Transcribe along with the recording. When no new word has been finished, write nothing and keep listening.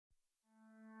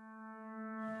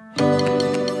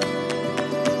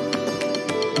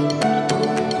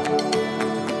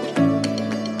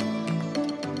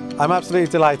I'm absolutely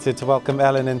delighted to welcome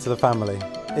Elin into the family.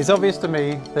 It's obvious to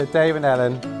me that Dave and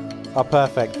Elin are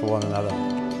perfect for one another.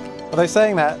 Although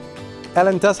saying that,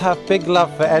 Elin does have big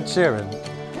love for Ed Sheeran.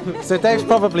 So Dave's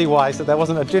probably wise that there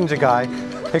wasn't a ginger guy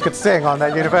who could sing on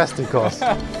their university course.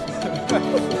 Elin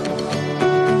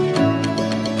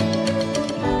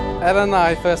and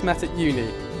I first met at uni,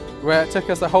 where it took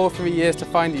us a whole 3 years to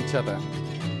find each other.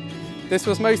 This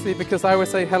was mostly because I would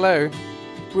say hello,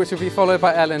 which would be followed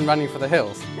by Elin running for the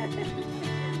hills.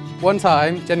 One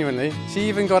time, genuinely, she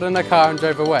even got in her car and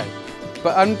drove away.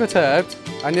 But unperturbed,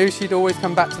 I knew she'd always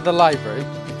come back to the library,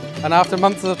 and after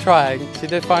months of trying, she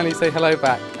did finally say hello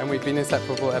back, and we've been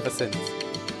inseparable ever since.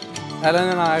 Elin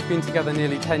and I have been together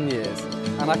nearly 10 years,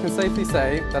 and I can safely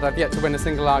say that I've yet to win a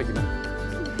single argument.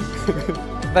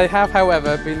 They have,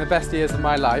 however, been the best years of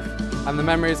my life, and the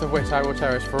memories of which I will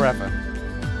cherish forever.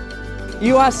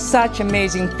 You are such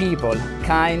amazing people,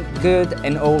 kind, good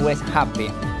and always happy.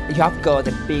 You have got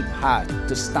a big heart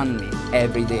to stand me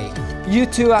every day. You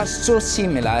two are so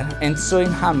similar and so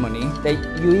in harmony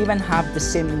that you even have the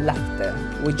same laughter,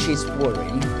 which is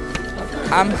worrying.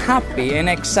 I'm happy and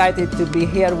excited to be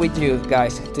here with you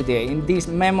guys today in this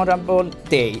memorable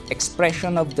day,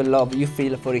 expression of the love you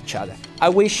feel for each other. I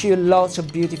wish you lots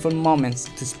of beautiful moments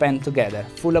to spend together,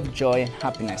 full of joy and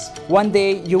happiness. One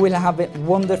day you will have a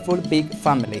wonderful big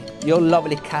family, your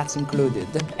lovely cats included,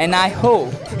 and I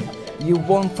hope you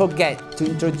won't forget to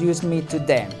introduce me to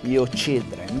them, your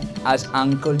children, as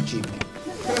Uncle Jimmy.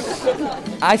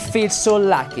 I feel so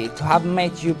lucky to have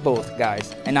met you both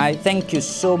guys, and I thank you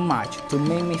so much to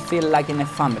make me feel like in a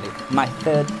family, my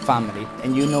third family,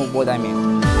 and you know what I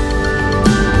mean.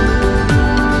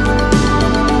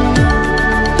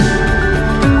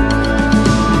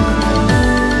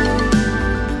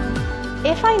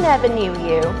 If I never knew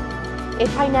you,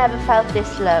 if I never felt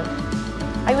this love,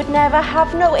 I would never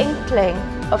have no inkling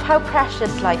of how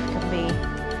precious life can be.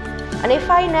 And if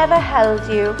I never held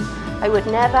you, I would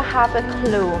never have a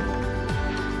clue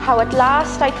how at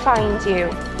last I'd find you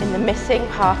in the missing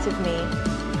part of me.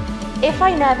 If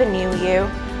I never knew you,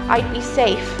 I'd be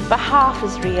safe but half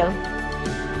as real,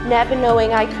 never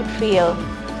knowing I could feel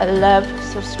a love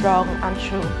so strong and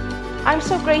true. I'm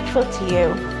so grateful to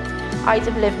you. I'd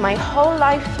have lived my whole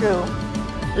life through,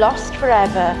 lost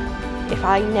forever, if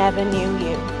I never knew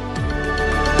you.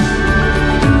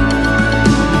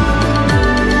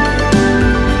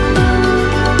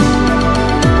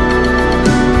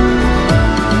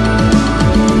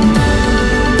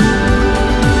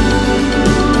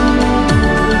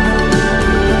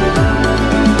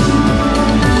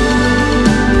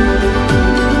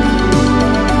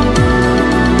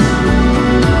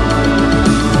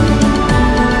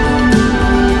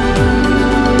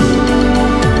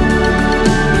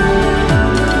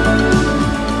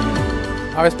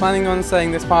 I was planning on saying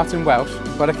this part in Welsh,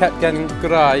 but I kept getting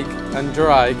graig and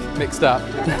draig mixed up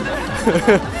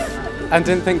and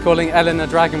didn't think calling Elin a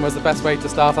dragon was the best way to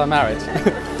start our marriage.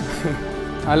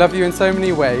 I love you in so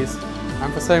many ways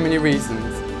and for so many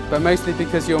reasons, but mostly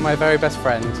because you're my very best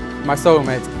friend, my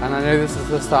soulmate, and I know this is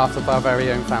the start of our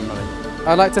very own family.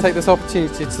 I'd like to take this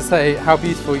opportunity to say how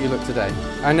beautiful you look today.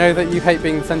 I know that you hate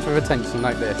being the centre of attention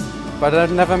like this, but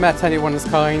I've never met anyone as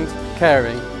kind,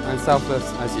 caring and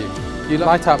selfless as you. You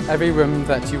light up every room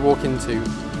that you walk into,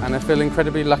 and I feel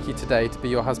incredibly lucky today to be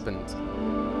your husband.